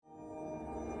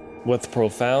With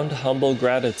profound humble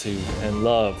gratitude and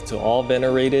love to all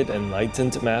venerated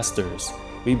enlightened masters,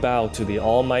 we bow to the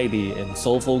Almighty in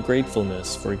soulful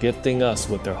gratefulness for gifting us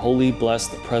with their holy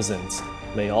blessed presence.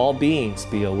 May all beings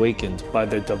be awakened by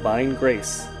their divine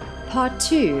grace. Part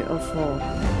 2 of 4.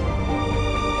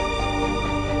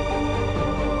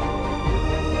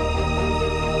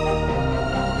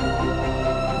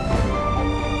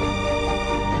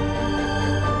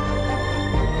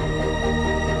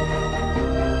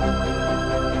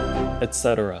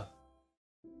 Etc.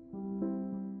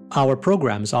 Our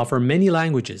programs offer many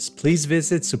languages. Please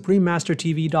visit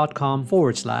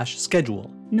suprememastertv.com/schedule.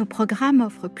 Nos programmes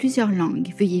offrent plusieurs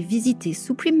langues. Veuillez visiter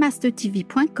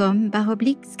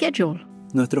suprememastertv.com/schedule.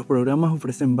 Nuestros programas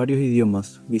ofrecen varios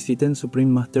idiomas. Visiten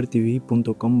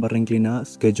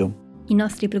suprememastertv.com/schedule. I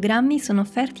nostri programmi sono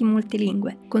offerti in molte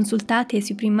lingue. Consultate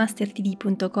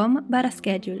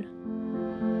suprememastertv.com/schedule.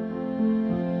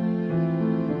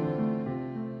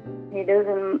 He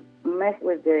doesn't mess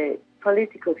with the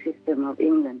political system of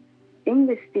England.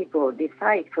 English people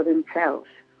decide for themselves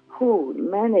who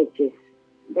manages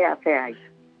their affairs.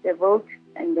 They vote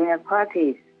and they have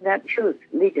parties that choose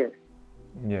leaders.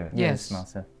 Yes,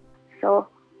 Master. So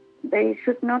they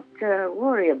should not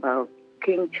worry about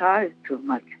King Charles too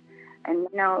much. And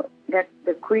now that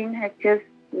the Queen has just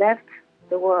left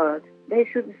the world, they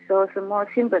should show some more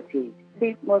sympathy,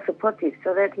 be more supportive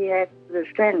so that he has the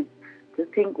strength to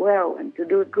think well and to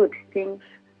do good things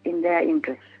in their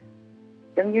interest.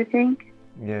 Don't you think?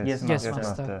 Yes,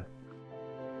 Master.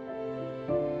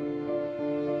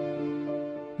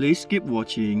 Please keep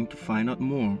watching to find out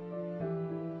more.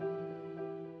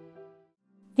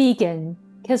 Vegan,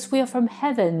 because we are from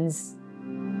heavens.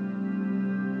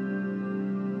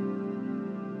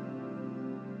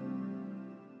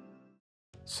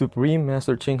 Supreme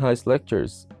Master Ching Hai's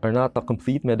lectures are not a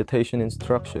complete meditation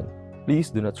instruction.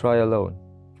 Please do not try alone.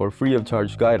 For free of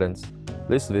charge guidance,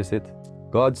 please visit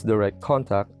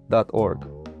godsdirectcontact.org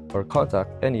or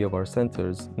contact any of our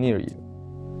centers near you.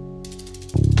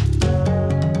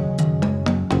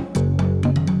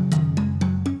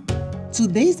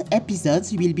 Today's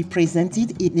episodes will be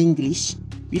presented in English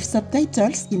with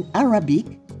subtitles in Arabic,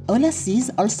 Aulacese,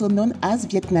 also known as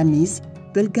Vietnamese,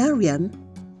 Bulgarian,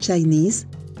 Chinese,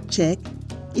 Czech,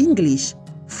 English,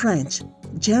 French,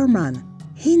 German,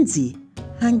 Hindi,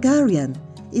 Hungarian,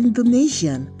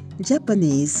 Indonesian,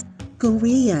 Japanese,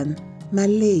 Korean,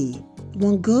 Malay,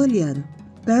 Mongolian,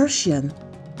 Persian,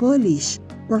 Polish,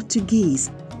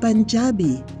 Portuguese,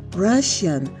 Punjabi,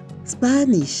 Russian,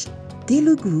 Spanish,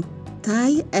 Telugu,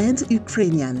 Thai, and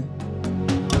Ukrainian.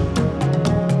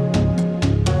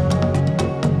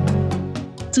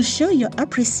 To show your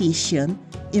appreciation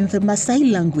in the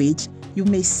Maasai language, you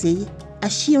may say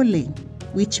Ashioleng,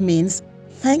 which means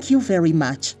thank you very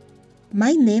much.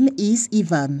 My name is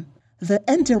Ivan. The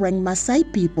enduring Maasai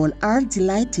people are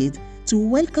delighted to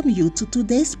welcome you to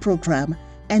today's program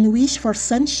and wish for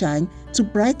sunshine to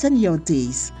brighten your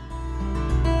days.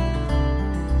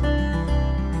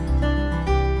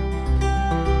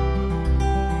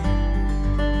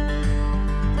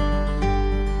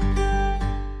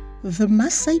 The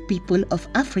Maasai people of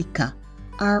Africa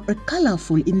are a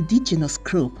colorful indigenous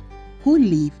group who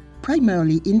live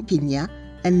primarily in Kenya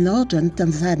and northern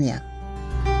Tanzania.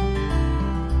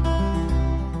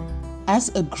 As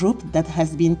a group that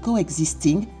has been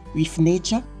coexisting with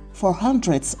nature for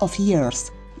hundreds of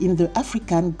years in the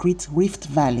African Great Rift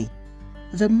Valley,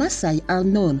 the Maasai are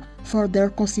known for their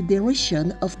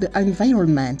consideration of the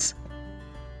environment.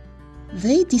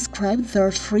 They describe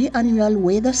their 3 annual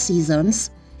weather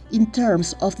seasons in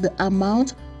terms of the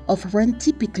amount of rain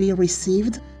typically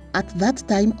received at that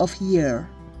time of year.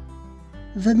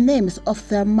 The names of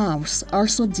their months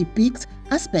also depict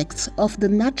aspects of the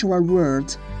natural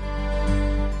world.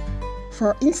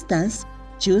 For instance,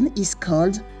 June is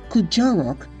called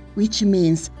Kujorok, which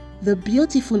means the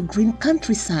beautiful green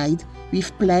countryside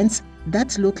with plants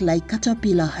that look like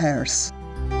caterpillar hairs.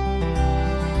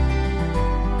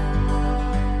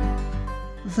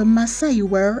 The Maasai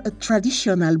wear a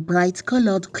traditional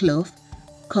bright-colored cloth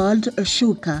called a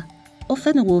shuka,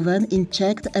 often woven in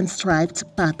checked and striped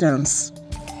patterns.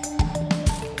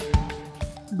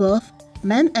 Both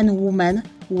men and women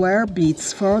wear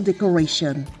beads for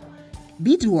decoration.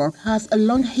 Beadwork has a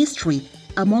long history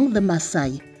among the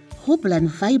Maasai, who blend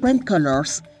vibrant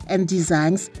colors and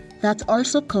designs that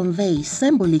also convey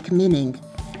symbolic meaning.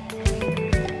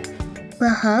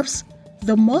 Perhaps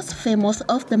the most famous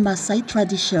of the Maasai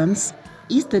traditions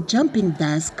is the jumping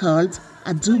dance called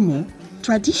Adumu,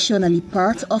 traditionally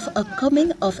part of a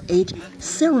coming-of-age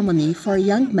ceremony for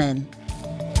young men.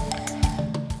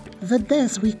 The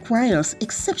dance requires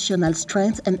exceptional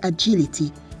strength and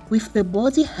agility, with the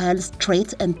body held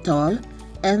straight and tall,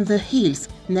 and the heels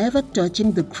never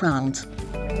touching the ground.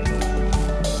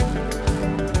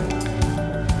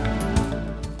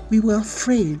 We were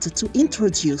thrilled to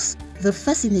introduce the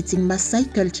fascinating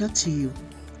Maasai culture to you,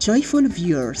 joyful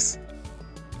viewers.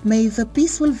 May the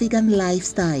peaceful vegan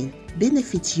lifestyle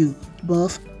benefit you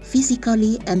both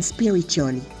physically and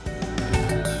spiritually.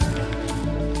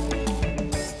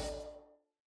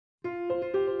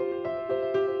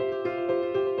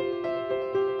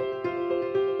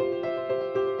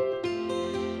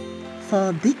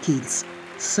 For decades,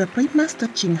 Supreme Master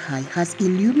Ching Hai has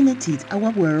illuminated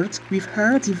our world with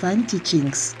her divine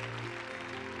teachings.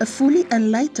 A fully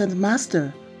enlightened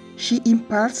master, she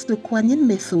imparts the Kuan Yin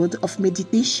method of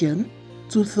meditation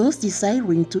to those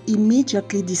desiring to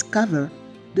immediately discover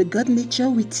the God nature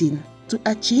within, to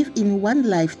achieve in one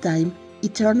lifetime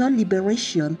eternal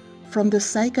liberation from the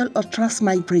cycle of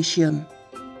transmigration.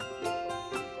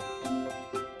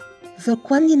 The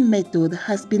Kuan Yin method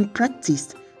has been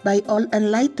practiced by all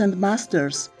enlightened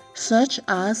masters, such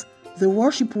as the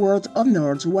worship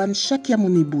world-honored one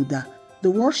Shakyamuni Buddha,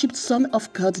 the worshipped Son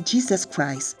of God Jesus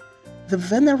Christ, the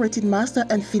venerated master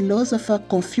and philosopher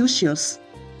Confucius,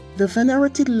 the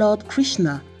venerated Lord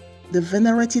Krishna, the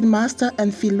venerated master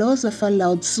and philosopher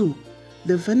Lao Tzu,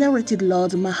 the venerated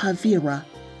Lord Mahavira,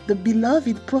 the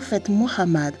beloved Prophet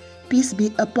Muhammad, peace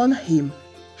be upon him,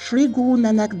 Sri Guru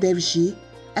Nanak Dev Ji,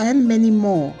 and many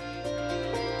more.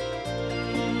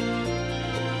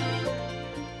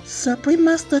 Supreme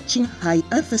Master Ching Hai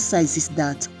emphasizes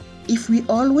that if we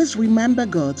always remember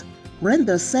God,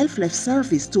 render selfless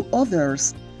service to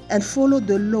others, and follow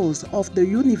the laws of the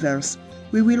universe,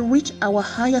 we will reach our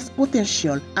highest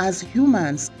potential as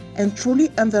humans and truly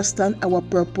understand our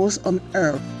purpose on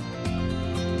earth.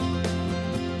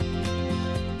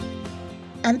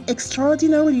 An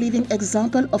extraordinary living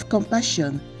example of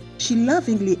compassion, she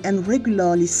lovingly and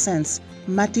regularly sends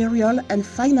material and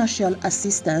financial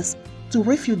assistance to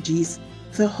refugees,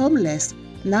 the homeless,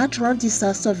 natural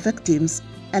disaster victims,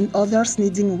 and others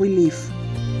needing relief.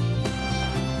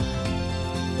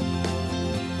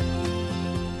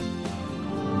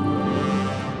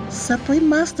 Supreme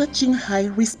Master Ching Hai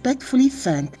respectfully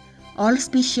thanks all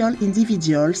special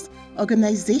individuals,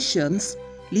 organizations,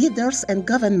 leaders, and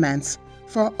governments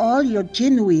for all your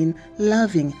genuine,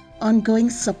 loving, ongoing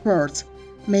support.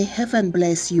 May heaven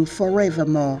bless you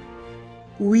forevermore.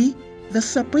 We, the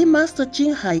Supreme Master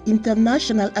Ching Hai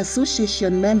International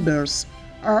Association members,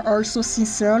 are also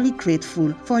sincerely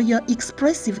grateful for your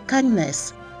expressive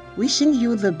kindness, wishing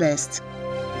you the best.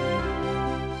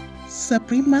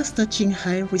 Supreme Master Ching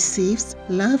Hai receives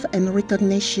love and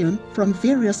recognition from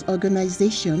various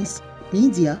organizations,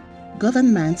 media,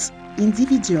 governments,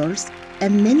 individuals,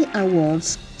 and many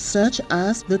awards such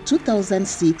as the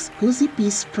 2006 Cozy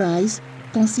Peace Prize,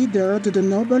 considered the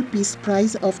Nobel Peace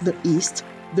Prize of the East,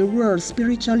 the World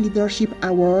Spiritual Leadership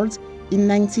Award in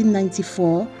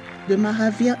 1994, the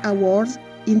Mahavir Award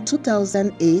in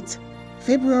 2008,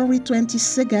 February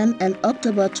 22nd and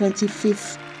October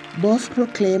 25th, both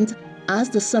proclaimed as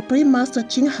the Supreme Master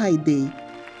Ching Hai Day,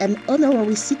 an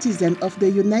honorary citizen of the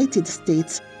United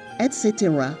States,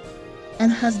 etc.,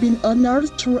 and has been honored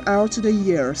throughout the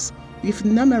years with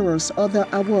numerous other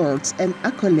awards and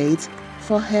accolades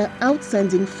for her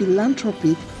outstanding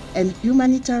philanthropic and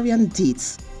humanitarian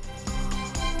deeds.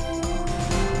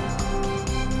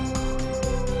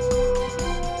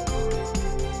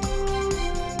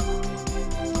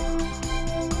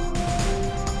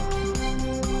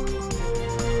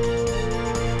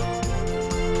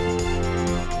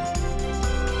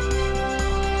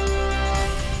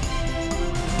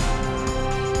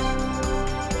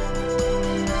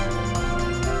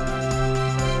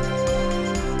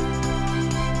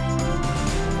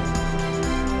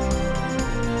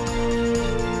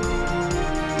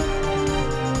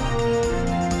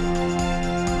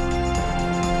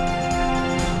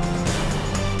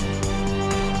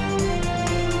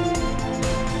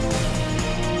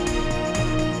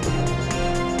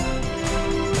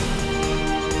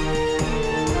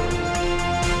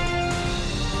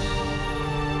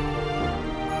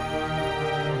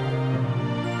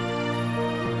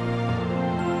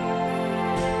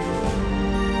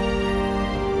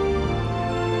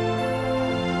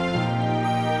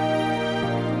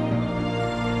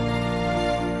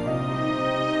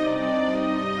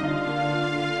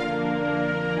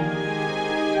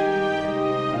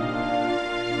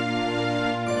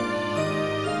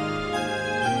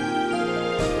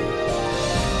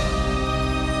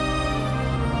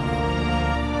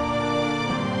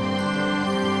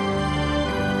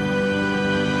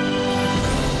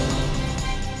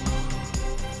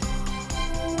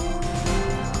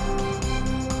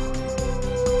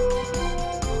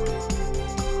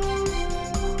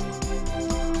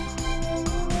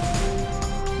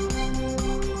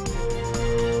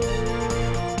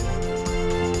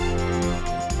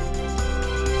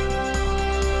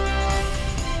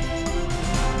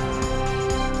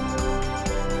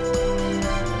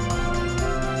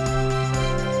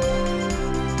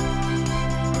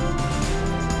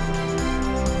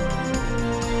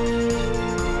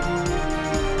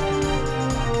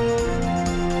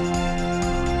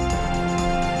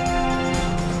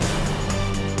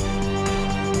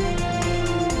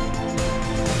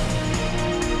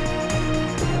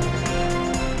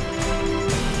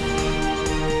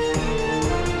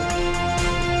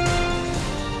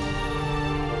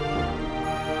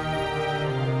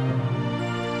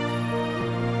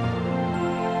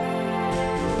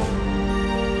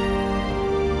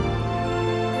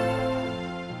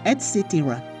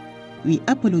 etc. We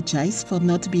apologize for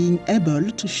not being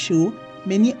able to show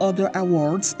many other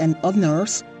awards and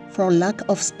honors for lack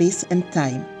of space and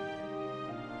time.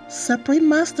 Supreme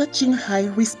Master Ching Hai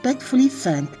respectfully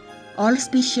thanks all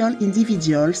special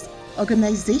individuals,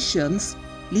 organizations,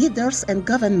 leaders, and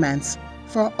governments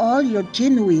for all your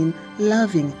genuine,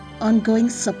 loving, ongoing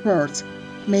support.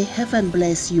 May heaven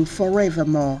bless you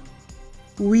forevermore.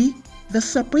 We, the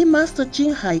Supreme Master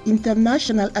Ching Hai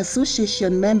International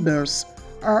Association members,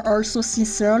 are also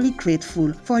sincerely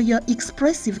grateful for your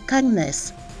expressive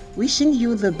kindness, wishing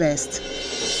you the best.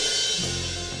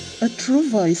 A true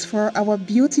voice for our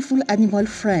beautiful animal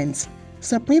friends,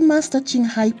 Supreme Master Ching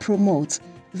Hai promotes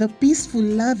the peaceful,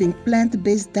 loving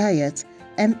plant-based diet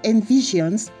and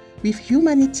envisions, with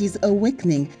humanity's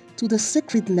awakening to the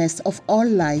sacredness of all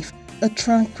life, a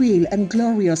tranquil and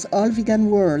glorious all-vegan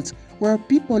world where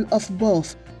people of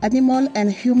both animal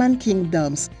and human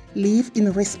kingdoms live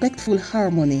in respectful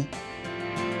harmony.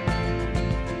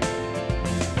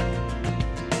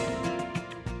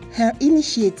 Her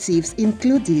initiatives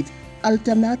included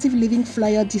alternative living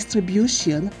flyer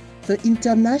distribution, the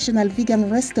International Vegan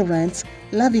Restaurants,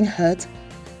 Loving Hut,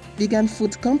 vegan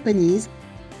food companies,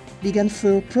 vegan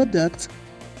fur products,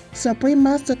 Supreme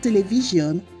Master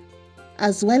Television,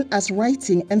 as well as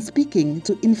writing and speaking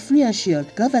to influential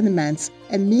governments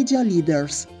and media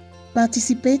leaders,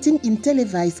 participating in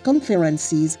televised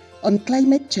conferences on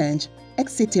climate change,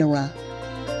 etc.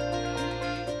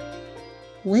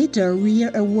 Whether we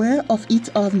are aware of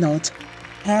it or not,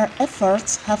 her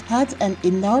efforts have had an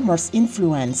enormous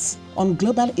influence on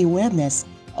global awareness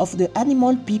of the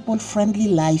animal people-friendly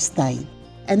lifestyle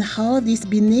and how this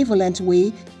benevolent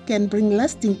way can bring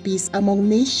lasting peace among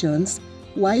nations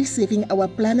while saving our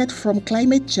planet from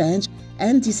climate change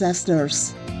and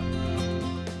disasters.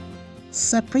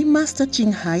 Supreme Master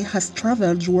Ching Hai has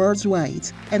traveled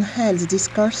worldwide and held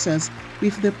discourses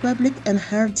with the public and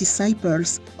her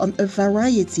disciples on a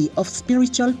variety of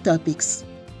spiritual topics.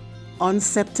 On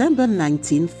September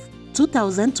 19,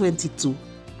 2022,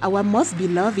 our most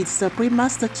beloved Supreme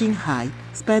Master Ching Hai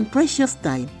spent precious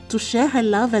time to share her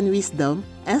love and wisdom,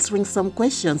 answering some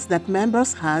questions that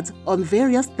members had on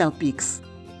various topics.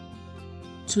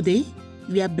 Today,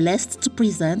 we are blessed to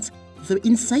present the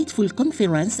insightful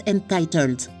conference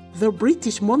entitled "The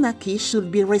British Monarchy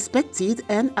Should Be Respected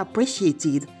and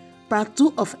Appreciated," Part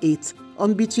 2 of 8,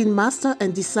 on Between Master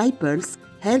and Disciples,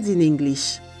 held in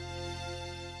English.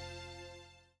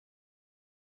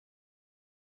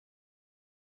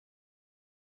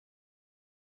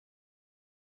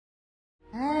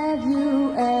 Have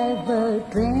you ever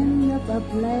dreamed of a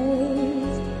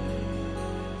place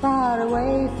far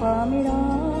away from it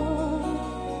all,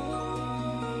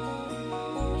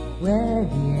 where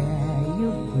the air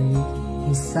you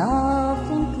breathe is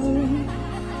soft and clean,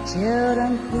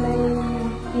 children play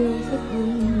feels the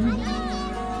green,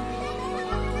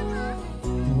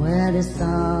 where the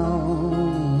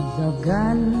sounds of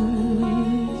guns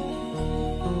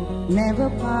never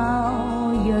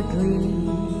pound your dreams?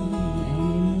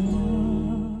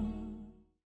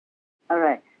 All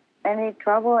right. Any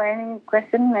trouble, any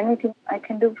question, anything I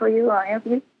can do for you or help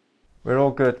you? We're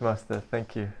all good, Master.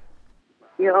 Thank you.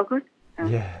 You all good?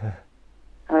 Yeah.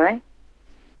 All right.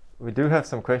 We do have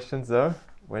some questions, though,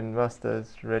 when Master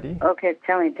is ready. Okay,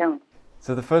 tell me.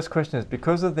 So the first question is,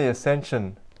 because of the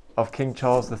ascension of King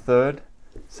Charles III,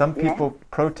 some people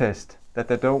protest that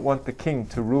they don't want the king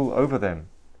to rule over them.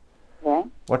 Yeah.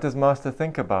 What does Master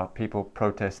think about people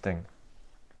protesting?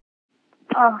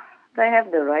 Oh, they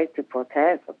have the right to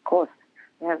protest, of course.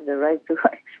 They have the right to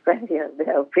express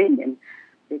their opinion,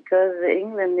 because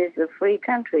England is a free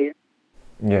country.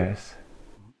 Yes.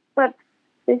 But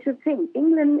they should think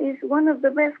England is one of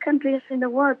the best countries in the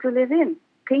world to live in,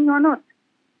 king or not,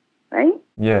 right?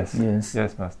 Yes,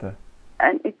 Master.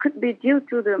 And it could be due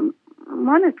to the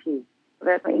monarchy,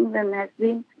 that England has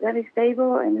been very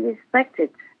stable and respected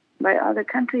by other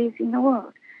countries in the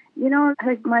world. You know,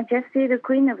 Her Majesty the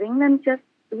Queen of England just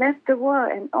left the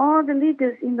world, and all the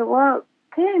leaders in the world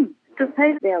came to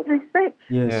pay their respect.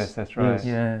 Yes, that's right.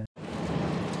 Yeah.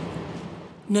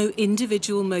 No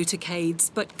individual motorcades,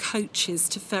 but coaches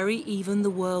to ferry even the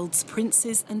world's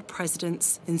princes and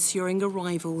presidents, ensuring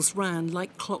arrivals ran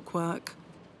like clockwork.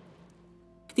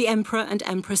 The Emperor and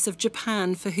Empress of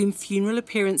Japan, for whom funeral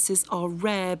appearances are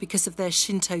rare because of their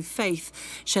Shinto faith,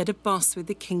 shared a bus with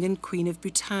the King and Queen of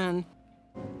Bhutan.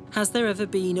 Has there ever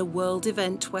been a world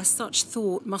event where such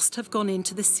thought must have gone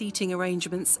into the seating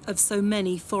arrangements of so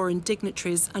many foreign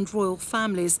dignitaries and royal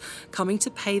families coming to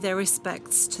pay their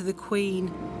respects to the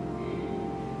Queen?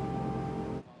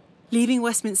 leaving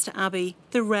Westminster Abbey,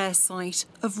 the rare sight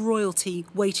of royalty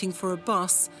waiting for a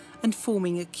bus and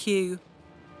forming a queue.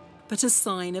 But a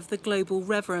sign of the global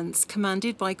reverence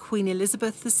commanded by Queen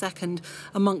Elizabeth II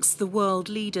amongst the world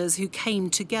leaders who came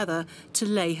together to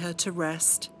lay her to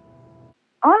rest.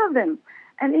 All of them.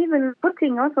 And even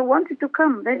Putin also wanted to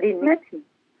come. They didn't let him.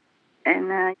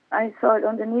 And I saw it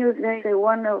on the news. They say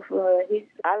one of his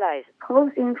allies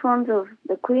posed in front of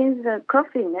the Queen's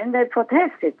coffin, and they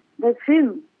protested. They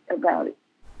filmed about it.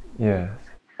 Yes.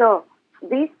 So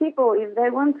these people, if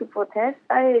they want to protest,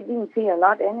 I didn't see a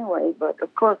lot anyway, but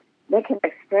of course they can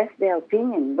express their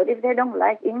opinion. But if they don't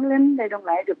like England, they don't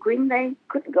like the Queen, they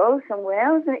could go somewhere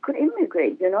else. They could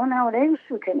immigrate. Nowadays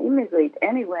we can immigrate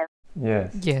anywhere.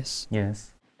 Yes. Yes.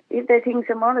 Yes. If they think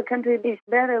some other country is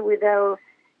better without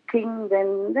king,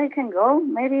 then they can go.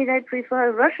 Maybe they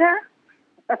prefer Russia.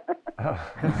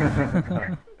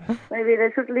 Maybe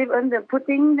they should live under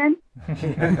Putin then.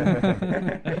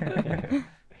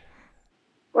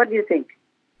 What do you think?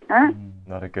 Huh?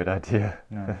 Not a good idea.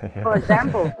 No. Yeah. For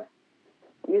example,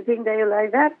 you think they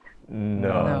like that?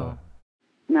 No.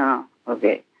 No.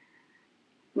 Okay.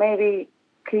 Maybe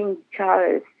King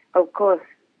Charles, of course,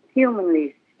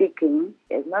 humanly speaking,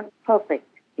 is not perfect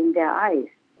in their eyes,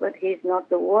 but he's not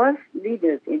the worst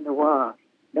leader in the world.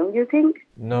 Don't you think?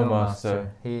 No,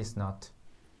 Master. He is not.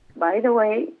 By the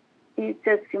way, he's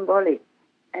just symbolic,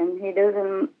 and he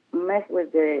doesn't mess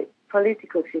with the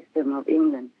political system of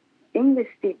England. English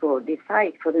people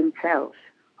decide for themselves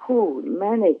who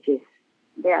manages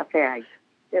their affairs,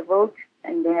 their vote,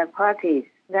 and their parties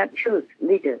that choose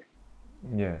leaders.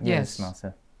 Yes. Yes,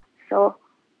 Master. So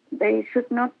they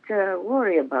should not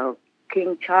worry about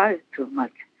King Charles too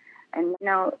much. And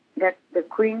now that the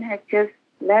Queen has just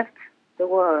left the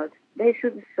world, they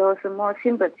should show some more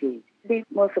sympathy, be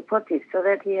more supportive, so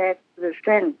that he has the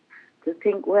strength to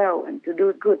think well and to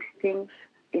do good things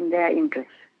in their interest.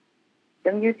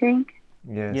 Don't you think?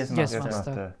 Yes,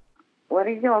 Master. What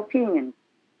is your opinion?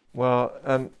 Well,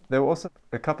 there were also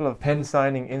a couple of pen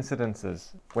signing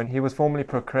incidences. When he was formally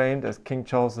proclaimed as King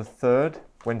Charles III,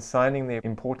 when signing the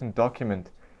important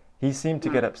document, he seemed to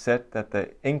get upset that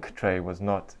the ink tray was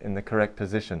not in the correct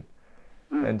position.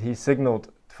 And he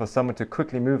signaled for someone to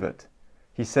quickly move it.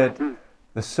 He said,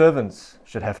 the servants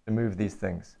should have to move these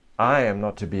things. I am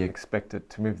not to be expected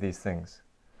to move these things.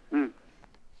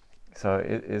 So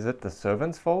is it the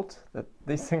servants' fault that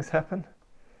these things happen?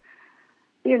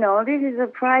 This is a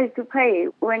price to pay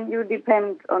when you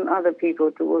depend on other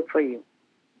people to work for you.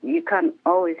 You can't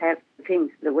always have things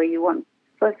the way you want.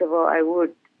 First of all, I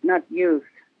would not use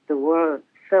the word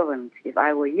servant if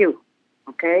I were you,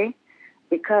 okay?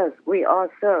 Because we all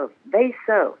serve. They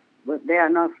serve, but they are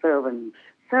not servants.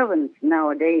 Servants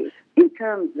nowadays, in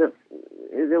terms of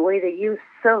the way they use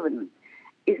servant,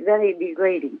 is very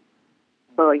degrading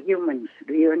for humans.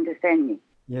 Do you understand me?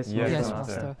 Yes,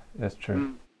 Master. That's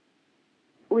true.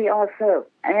 We all serve.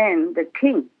 And the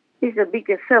king is a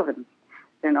bigger servant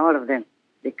than all of them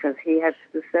because he has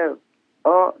to serve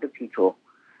all the people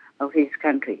of his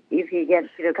country if he gets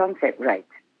the concept right.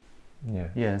 Yeah.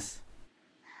 Yes.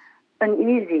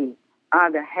 Uneasy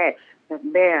are the heads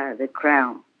that bear the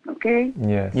crown, okay?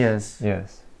 Yes.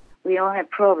 We all have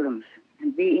problems,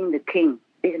 and being the king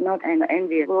is not an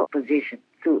enviable position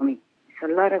to me.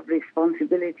 It's a lot of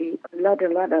responsibility, a lot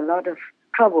of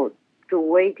trouble to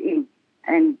wait in.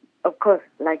 And of course,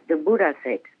 like the Buddha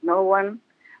said, no one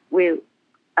will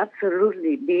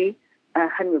absolutely be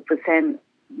 100%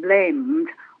 blamed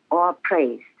or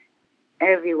praised.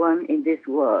 Everyone in this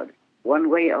world, one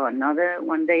way or another,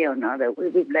 one day or another, will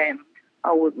be blamed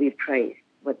or will be praised,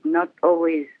 but not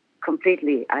always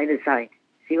completely either side.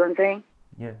 See what I'm saying?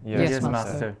 Yes,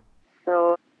 Master.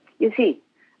 So, you see,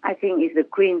 I think it's the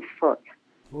Queen's fault.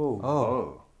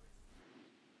 Oh.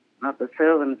 Not the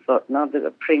servant's fault, not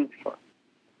the prince's fault.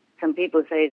 Some people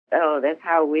say, that's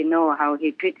how we know how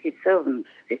he treats his servants.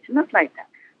 It's not like that.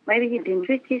 Maybe he didn't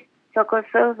treat his so-called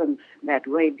servants that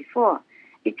way before.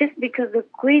 It's just because the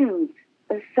Queen's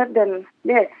sudden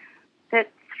death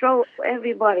that throw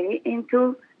everybody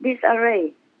into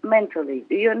disarray mentally.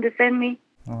 Do you understand me?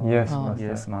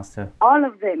 Yes, Master. All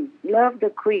of them love the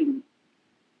Queen.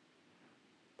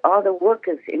 All the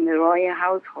workers in the royal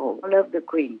household love the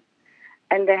Queen.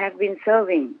 And they have been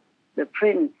serving the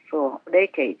prince for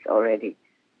decades already.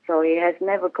 So he has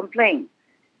never complained.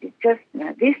 It's just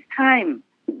this time,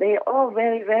 they're all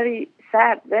very, very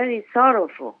sad, very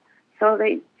sorrowful. So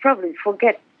they probably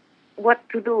forget what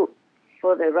to do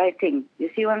for the right thing. You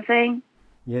see what I'm saying?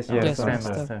 Yes,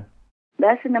 Master.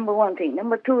 That's the number one thing.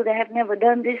 Number two, they have never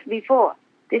done this before.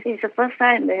 This is the first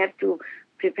time they have to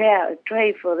prepare a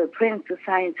tray for the prince to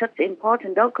sign such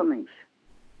important documents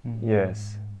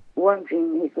Yes. once in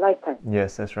his lifetime.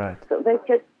 Yes, that's right. So they're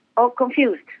just all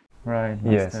confused Right.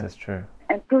 Yes, Master. that's true.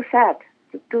 and too sad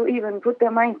to even put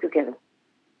their minds together.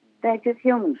 They're just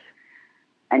humans.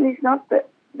 And it's not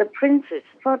the prince's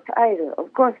fault either. Of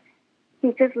course, he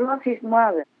just lost his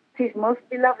mother, his most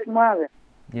beloved mother.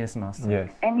 Yes, Master. Yes.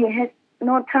 And he has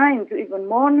no time to even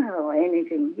mourn her or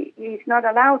anything. He's not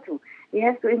allowed to. He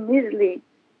has to immediately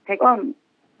take on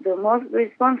the most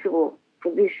responsible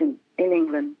position in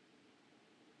England.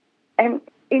 And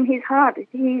in his heart,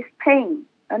 he is pain.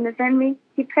 Understand me?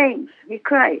 He pains. He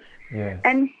cries. Yes.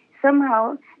 And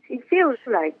somehow he feels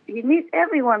like he needs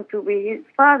everyone to be his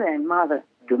father and mother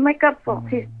to make up for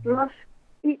his loss.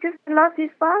 He just lost his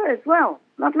father as well,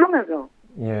 not long ago.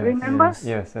 Yes. Remember? Yes,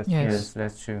 yes, that's Yes, true.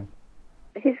 that's true.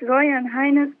 His Royal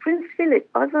Highness Prince Philip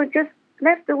also just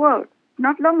left the world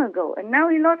not long ago, and now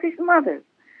he lost his mother.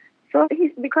 So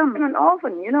he's become an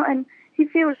orphan, and he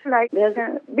feels like there's a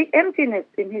big emptiness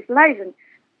in his life, and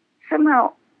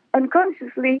somehow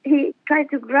unconsciously he tried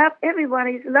to grab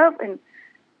everybody's love and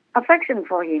affection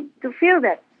for him to fill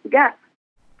that gap.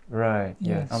 Right,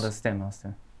 yes. Understand,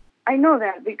 Master. I know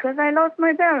that because I lost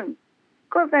my parents. Of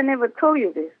course, I never told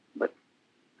you this, but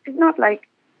it's not like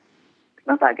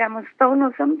I'm a stone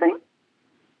or something.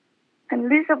 And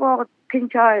least of all, King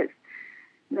Charles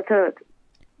III.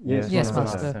 Yes, Yes,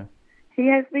 Master. Master. He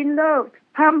has been loved,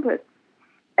 pampered,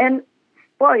 and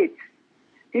spoiled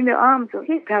in the arms of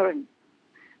his parents.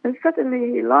 And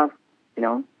suddenly he lost,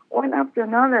 one after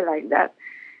another like that.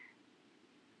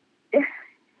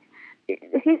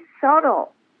 His sorrow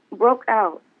broke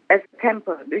out as a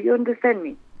temper. Do you understand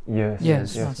me? Yes,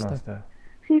 Yes, yes, Master. Master.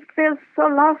 He felt so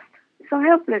lost, so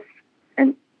helpless.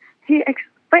 And he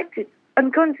expected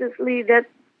unconsciously that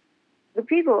the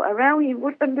people around him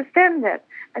would understand that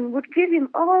and would give him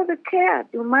all the care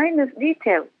to minus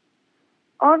details,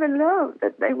 all the love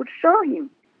that they would show him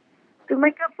to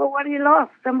make up for what he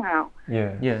lost somehow.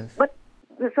 Yes. Yes. But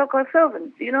the so-called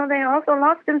servants, they also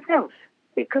lost themselves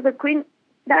because the queen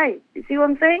died. You see what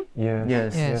I'm saying? Yes,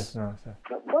 Yes. yes, Master.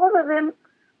 So both of them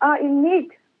are in need.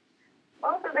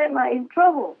 Both of them are in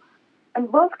trouble. And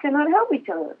both cannot help each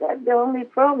other. That's the only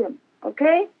problem.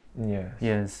 Okay? Yes.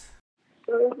 Yes.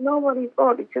 So it's nobody's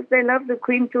fault. It's just they love the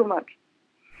queen too much.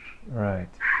 Right.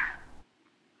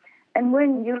 And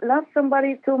when you love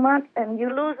somebody too much and you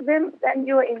lose them, then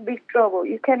you're in big trouble.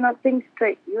 You cannot think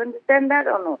straight. You understand that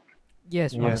or not?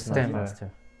 Yes, Yes, Master. Understand, Master.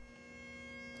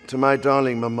 Master. To my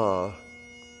darling Mama,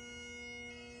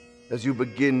 as you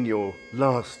begin your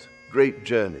last great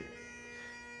journey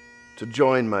to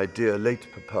join my dear late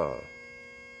Papa,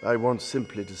 I want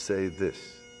simply to say this.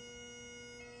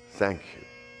 Thank you.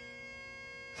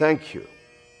 Thank you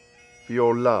for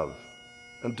your love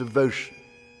and devotion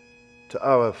to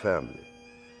our family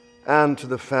and to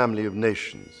the family of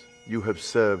nations you have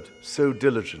served so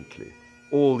diligently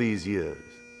all these years.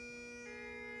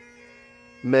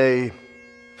 May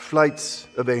flights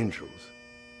of angels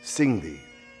sing thee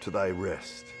to thy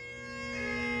rest.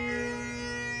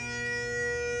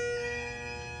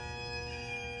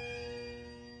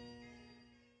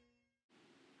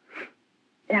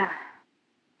 Yeah.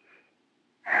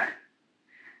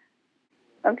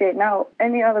 Okay, now,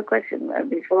 any other question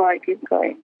before I keep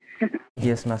going?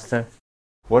 Yes, Master.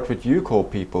 What would you call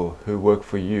people who work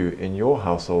for you in your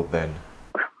household then?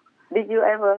 Did you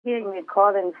ever hear me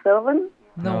call them servants?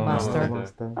 No, Master.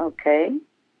 Okay.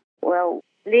 Well,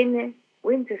 Lynn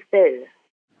Winterstead,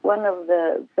 one of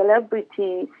the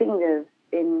celebrity singers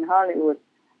in Hollywood,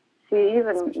 she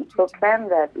even proclaimed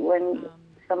that when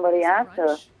somebody asked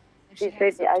her, she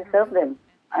said, I serve them.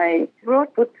 I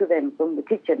brought food to them from the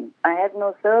kitchen. I had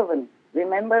no servants.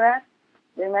 Remember that?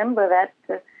 Remember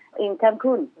that in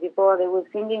Cancun, before they were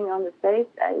singing on the stage,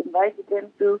 I invited them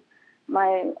to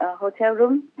my hotel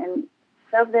room and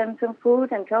served them some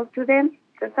food and talked to them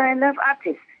because I love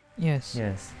artists. Yes.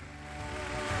 Yes.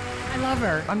 I love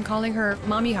her. I'm calling her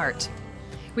Mommy Heart.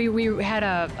 We had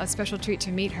a special treat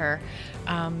to meet her,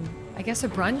 I guess a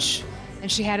brunch, and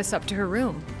she had us up to her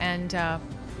room, and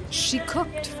she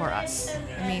cooked for us.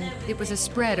 I mean, it was a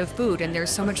spread of food, and there's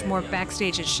so much more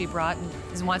backstage that she brought,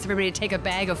 and wants everybody to take a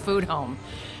bag of food home.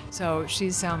 So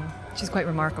she's quite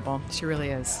remarkable. She really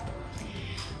is.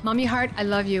 Mommy Heart, I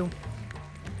love you.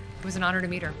 It was an honor to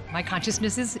meet her. My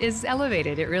consciousness is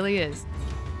elevated. It really is.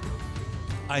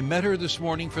 I met her this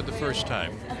morning for the first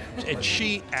time, and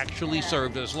she actually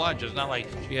served us lunch. It's not like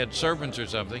she had servants or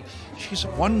something. She's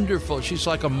wonderful. She's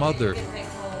like a mother.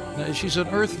 She's an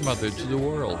earth mother to the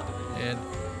world. And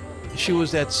she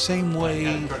was that same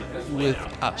way with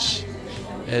us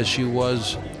as she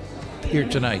was here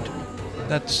tonight.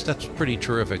 That's pretty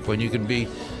terrific when you can be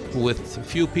with a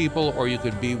few people or you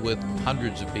could be with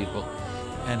hundreds of people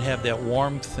and have that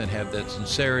warmth and have that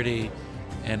sincerity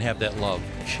and have that love.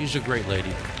 She's a great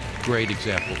lady, great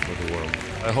example for the world.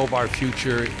 I hope our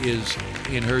future is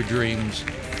in her dreams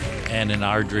and in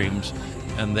our dreams,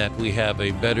 and that we have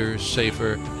a better,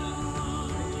 safer,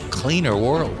 cleaner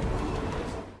world.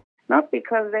 Not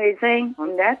because they sang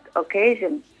on that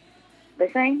occasion. They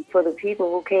sang for the people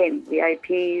who came,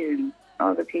 VIPs and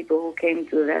all the people who came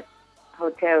to that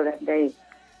hotel that day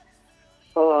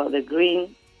for the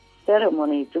green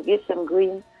ceremony, to give some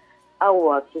green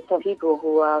awards to some people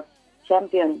who are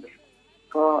champions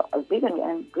for a vegan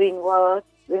and green world.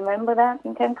 Remember that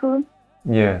in Cancun?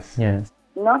 Yes. Yes.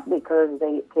 Not because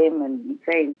they came and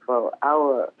sang for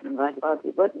our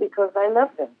party, but because I love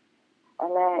them.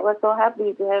 And I was so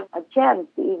happy to have a chance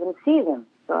to even see them.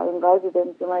 So I invited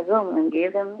them to my room and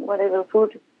gave them whatever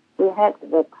food we had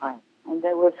at that time. And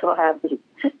they were so happy.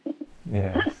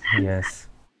 Yes. Yes.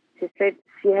 She said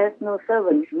she has no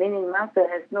servants, meaning Master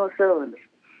has no servants.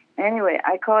 Anyway,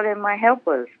 I call them my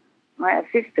helpers, my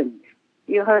assistants.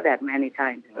 You heard that many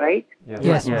times, right?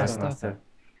 Yes, Master.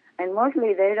 And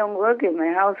mostly they don't work in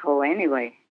my household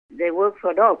anyway. They work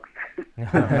for dogs.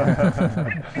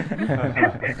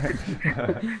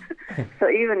 So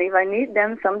even if I need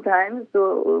them sometimes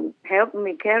to help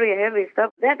me carry heavy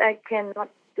stuff, that I cannot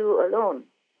do alone.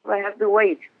 I have to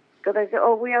wait. Because I say,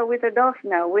 oh, we are with the dogs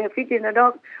now. We are feeding the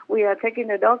dogs. We are taking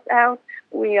the dogs out.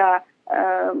 We are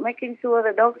making sure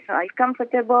the dogs are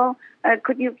comfortable.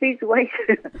 Could you please wait?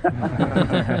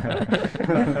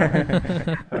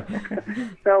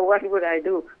 So what would I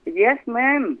do? Yes,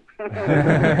 ma'am.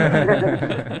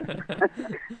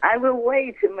 I will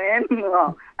wait, ma'am.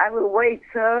 Oh, I will wait,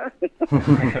 sir.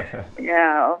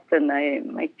 Yeah, often I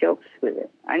make jokes with it.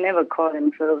 I never call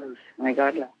them servants. My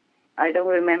God, I don't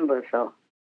remember so.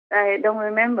 I don't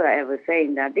remember ever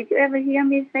saying that. Did you ever hear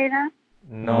me say that?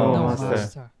 No,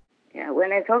 Master. Yeah,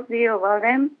 when I talk to you about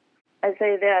them, I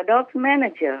say they are dog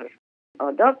managers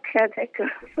or dog caretakers,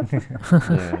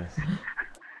 Yes.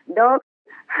 dog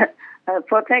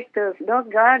protectors,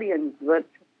 dog guardians, but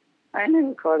I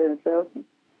never call them so.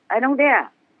 I don't dare.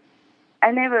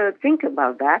 I never think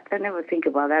about that. I never think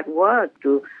about that word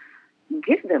to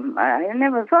give them. I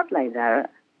never thought like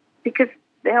that because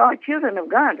they are children of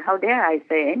God. How dare I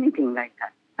say anything like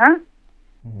that? Huh?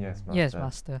 Yes, Master. Yes,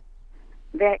 Master.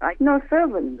 There are no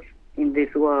servants in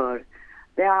this world.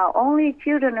 There are only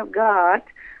children of God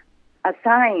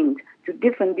assigned to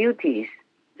different duties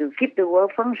to keep the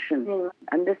world functioning.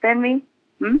 Understand me?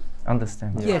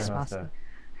 Understand. Yes, Master.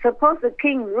 Suppose the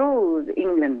king rules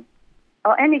England,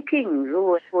 or any king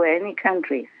rules for any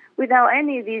country. Without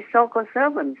any of these so-called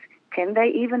servants, can they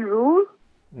even rule?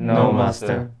 No,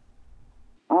 Master.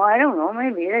 Oh, I don't know.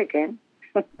 Maybe they can.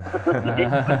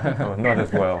 Oh, not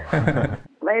as well.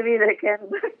 Maybe they can.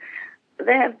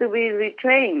 They have to be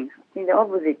retrained in the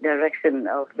opposite direction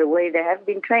of the way they have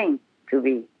been trained to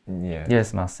be. Yes.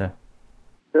 Yes, Master.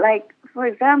 Like, for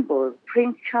example,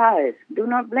 Prince Charles, do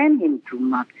not blame him too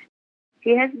much.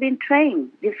 He has been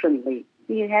trained differently.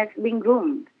 He has been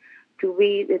groomed to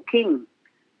be the king.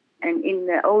 And in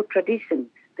the old tradition,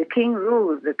 the king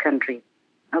rules the country.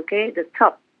 Okay, the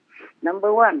top,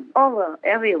 number one, over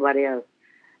everybody else.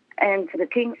 And the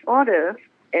king's orders,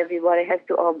 everybody has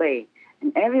to obey.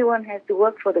 And everyone has to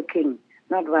work for the king,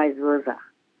 not vice versa.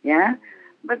 Yeah?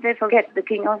 But they forget the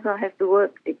king also has to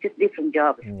work. It's just different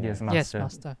jobs. Yes, Master. Yes,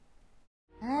 Master.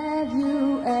 Have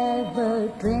you ever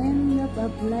dreamed of a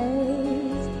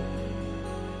place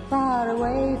far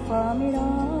away from it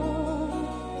all,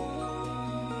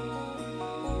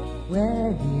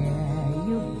 where the air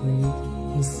you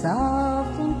breathe is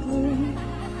soft and clean,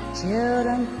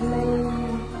 children play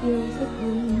feels the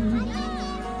green,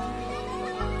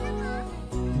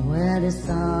 where the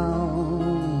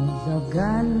sounds of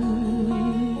guns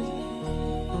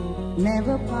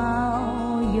never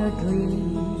pound your dream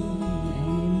anymore.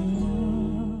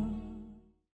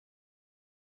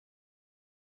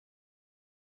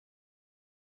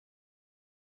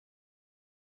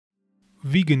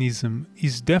 Veganism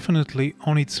is definitely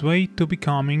on its way to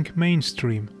becoming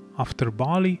mainstream. After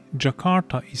Bali,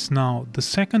 Jakarta is now the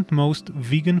second most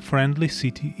vegan-friendly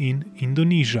city in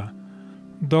Indonesia.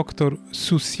 Dr.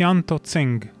 Susianto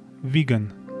Tseng,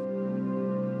 vegan.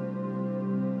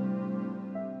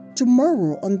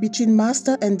 Tomorrow on Between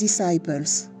Master and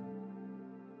Disciples.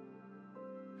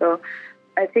 So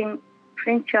I think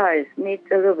Prince Charles needs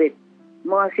a little bit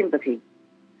more sympathy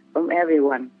from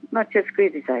everyone, not just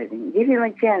criticizing. Give him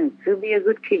a chance to be a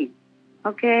good king.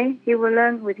 Okay? He will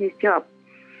learn with his job.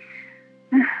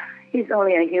 He's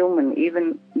only a human,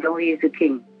 even though he is a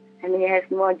king. And he has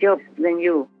more jobs than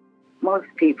you, most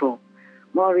people,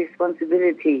 more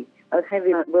responsibility, a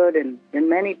heavier burden than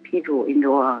many people in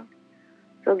the world.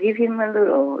 So give him a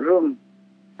little room,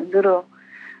 a little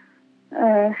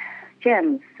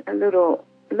chance, a little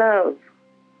love.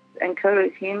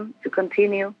 Encourage him to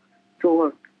continue to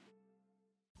work.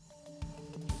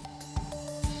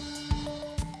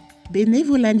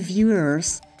 Benevolent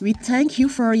viewers, we thank you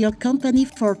for your company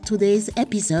for today's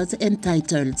episode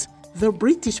entitled The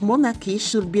British Monarchy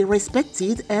Should Be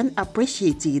Respected and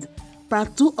Appreciated,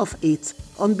 Part 2 of it,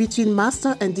 on Between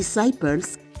Master and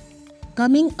Disciples.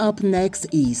 Coming up next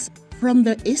is, from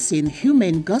the Essene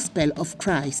Human Gospel of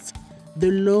Christ,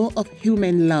 The Law of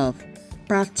Human Love,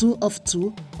 Part 2 of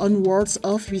 2 on Words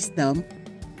of Wisdom.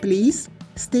 Please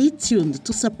stay tuned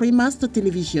to Supreme Master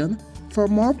Television for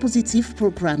more positive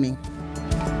programming.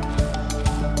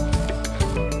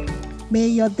 May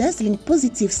your dazzling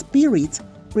positive spirit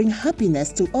bring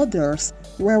happiness to others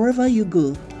wherever you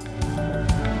go.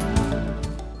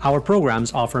 Our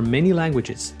programs offer many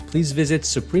languages. Please visit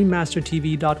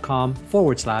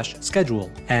suprememastertv.com/schedule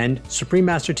and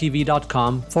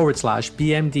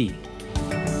suprememastertv.com/BMD.